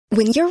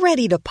When you're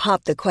ready to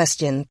pop the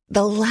question,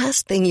 the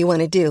last thing you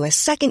want to do is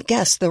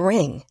second-guess the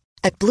ring.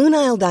 At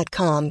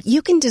BlueNile.com,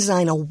 you can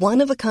design a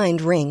one-of-a-kind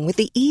ring with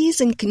the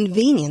ease and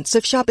convenience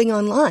of shopping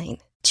online.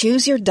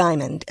 Choose your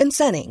diamond and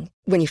setting.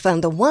 When you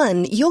find the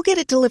one, you'll get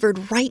it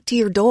delivered right to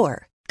your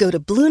door. Go to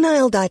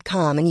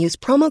BlueNile.com and use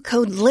promo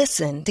code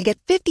LISTEN to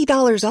get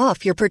 $50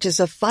 off your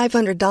purchase of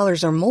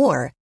 $500 or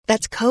more.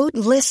 That's code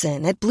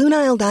LISTEN at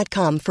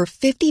BlueNile.com for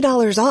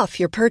 $50 off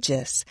your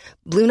purchase.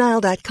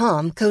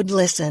 BlueNile.com, code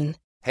LISTEN.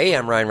 Hey,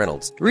 I'm Ryan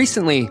Reynolds.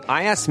 Recently,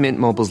 I asked Mint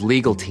Mobile's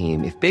legal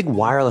team if big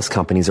wireless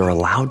companies are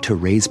allowed to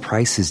raise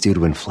prices due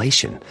to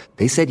inflation.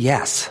 They said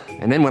yes.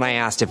 And then when I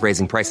asked if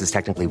raising prices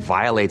technically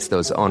violates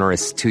those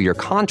onerous two-year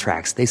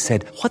contracts, they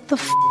said, "What the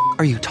f***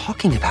 are you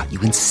talking about,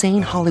 you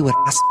insane Hollywood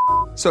ass?"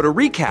 So to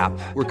recap,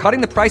 we're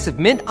cutting the price of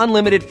Mint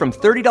Unlimited from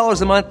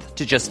 $30 a month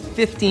to just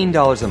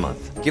 $15 a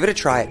month. Give it a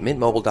try at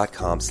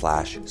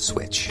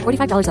mintmobile.com/switch.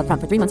 $45 up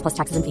front for 3 months plus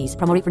taxes and fees.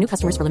 Promo rate for new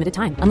customers for limited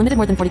time. Unlimited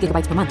more than 40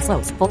 gigabytes per month.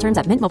 Slows full terms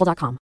at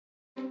mintmobile.com.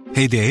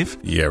 Hey, Dave.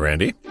 Yeah,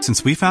 Randy.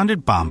 Since we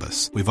founded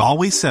Bombas, we've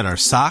always said our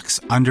socks,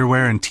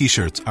 underwear, and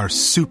T-shirts are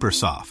super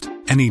soft.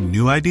 Any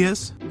new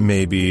ideas?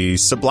 Maybe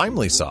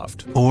sublimely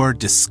soft. Or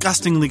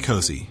disgustingly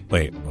cozy.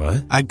 Wait,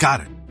 what? I got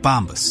it.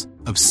 Bombas.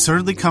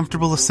 Absurdly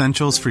comfortable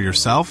essentials for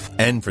yourself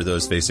and for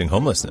those facing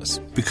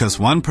homelessness.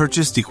 Because one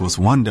purchased equals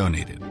one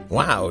donated.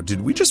 Wow,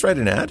 did we just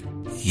write an ad?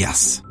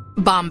 Yes.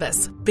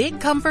 Bombas.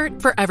 Big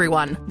comfort for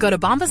everyone. Go to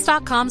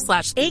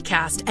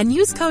bombas.com/ACAST and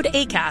use code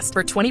ACAST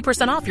for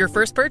 20% off your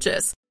first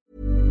purchase.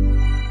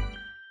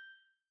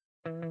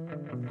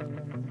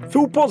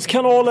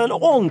 Fotbollskanalen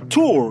On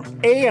Tour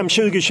EM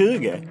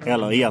 2020,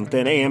 eller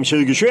egentligen EM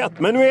 2021,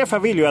 men UEFA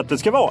vill ju att det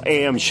ska vara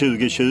EM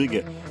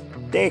 2020.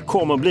 Det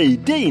kommer bli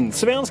din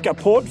svenska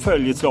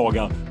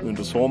poddföljeslagare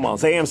under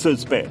sommarens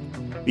EM-slutspel.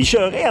 Vi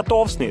kör ett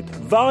avsnitt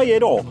varje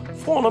dag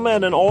från och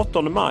med den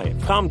 18 maj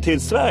fram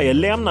till Sverige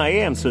lämnar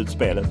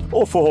EM-slutspelet.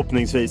 Och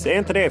förhoppningsvis är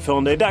inte det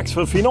förrän det är dags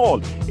för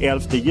final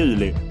 11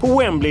 juli på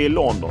Wembley i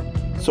London.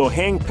 Så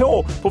häng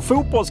på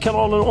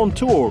Fotbollskanalen On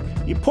Tour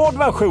i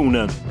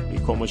poddversionen. Vi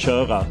kommer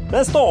köra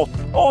med start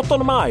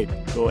 18 maj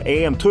då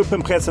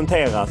EM-truppen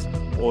presenteras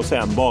och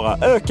sen bara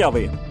ökar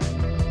vi.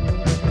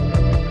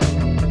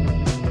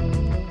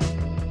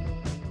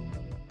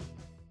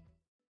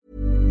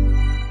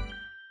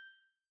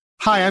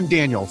 Hi, I'm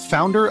Daniel,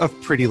 founder of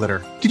Pretty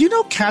Litter. Did you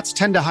know cats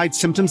tend to hide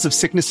symptoms of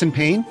sickness and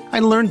pain? I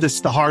learned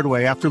this the hard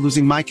way after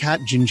losing my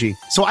cat, Gingy.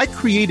 So I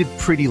created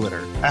Pretty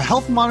Litter, a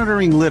health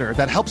monitoring litter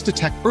that helps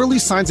detect early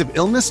signs of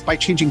illness by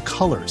changing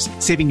colors,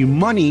 saving you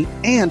money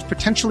and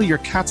potentially your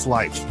cat's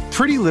life.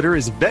 Pretty Litter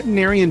is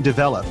veterinarian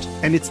developed,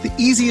 and it's the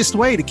easiest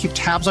way to keep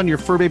tabs on your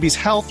fur baby's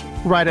health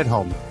right at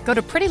home. Go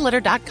to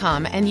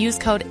prettylitter.com and use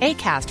code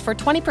ACAST for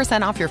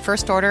 20% off your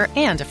first order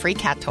and a free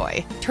cat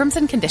toy. Terms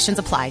and conditions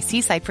apply.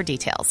 See site for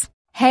details.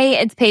 Hey,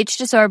 it's Paige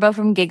DeSorbo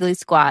from Giggly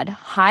Squad.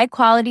 High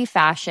quality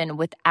fashion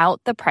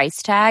without the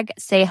price tag.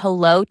 Say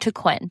hello to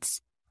Quince.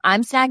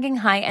 I'm snagging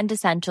high-end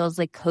essentials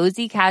like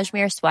cozy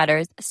cashmere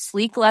sweaters,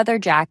 sleek leather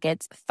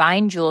jackets,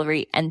 fine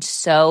jewelry, and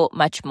so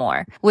much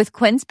more. With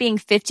Quince being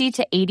 50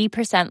 to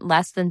 80%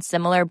 less than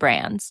similar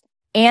brands.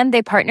 And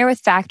they partner with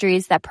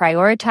factories that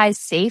prioritize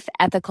safe,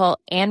 ethical,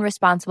 and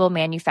responsible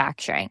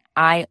manufacturing.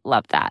 I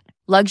love that.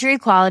 Luxury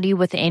quality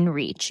within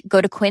reach.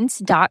 Go to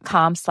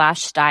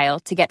quince.com/style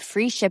to get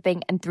free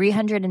shipping and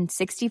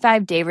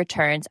 365-day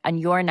returns on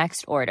your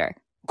next order.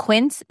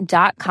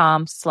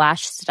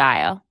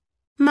 Quince.com/style.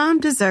 Mom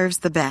deserves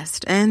the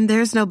best, and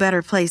there's no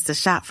better place to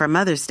shop for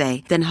Mother's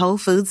Day than Whole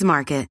Foods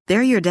Market.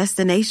 They're your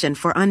destination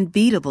for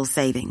unbeatable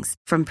savings,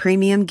 from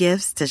premium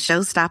gifts to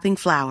show-stopping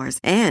flowers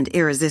and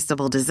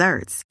irresistible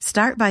desserts.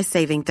 Start by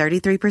saving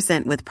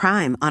 33% with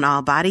Prime on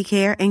all body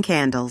care and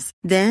candles.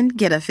 Then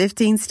get a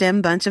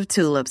 15-stem bunch of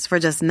tulips for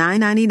just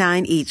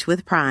 $9.99 each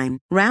with Prime.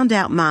 Round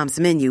out Mom's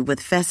menu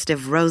with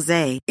festive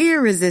rosé,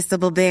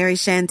 irresistible berry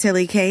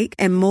chantilly cake,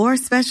 and more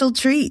special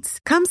treats.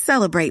 Come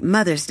celebrate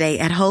Mother's Day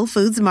at Whole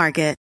Foods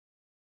Market.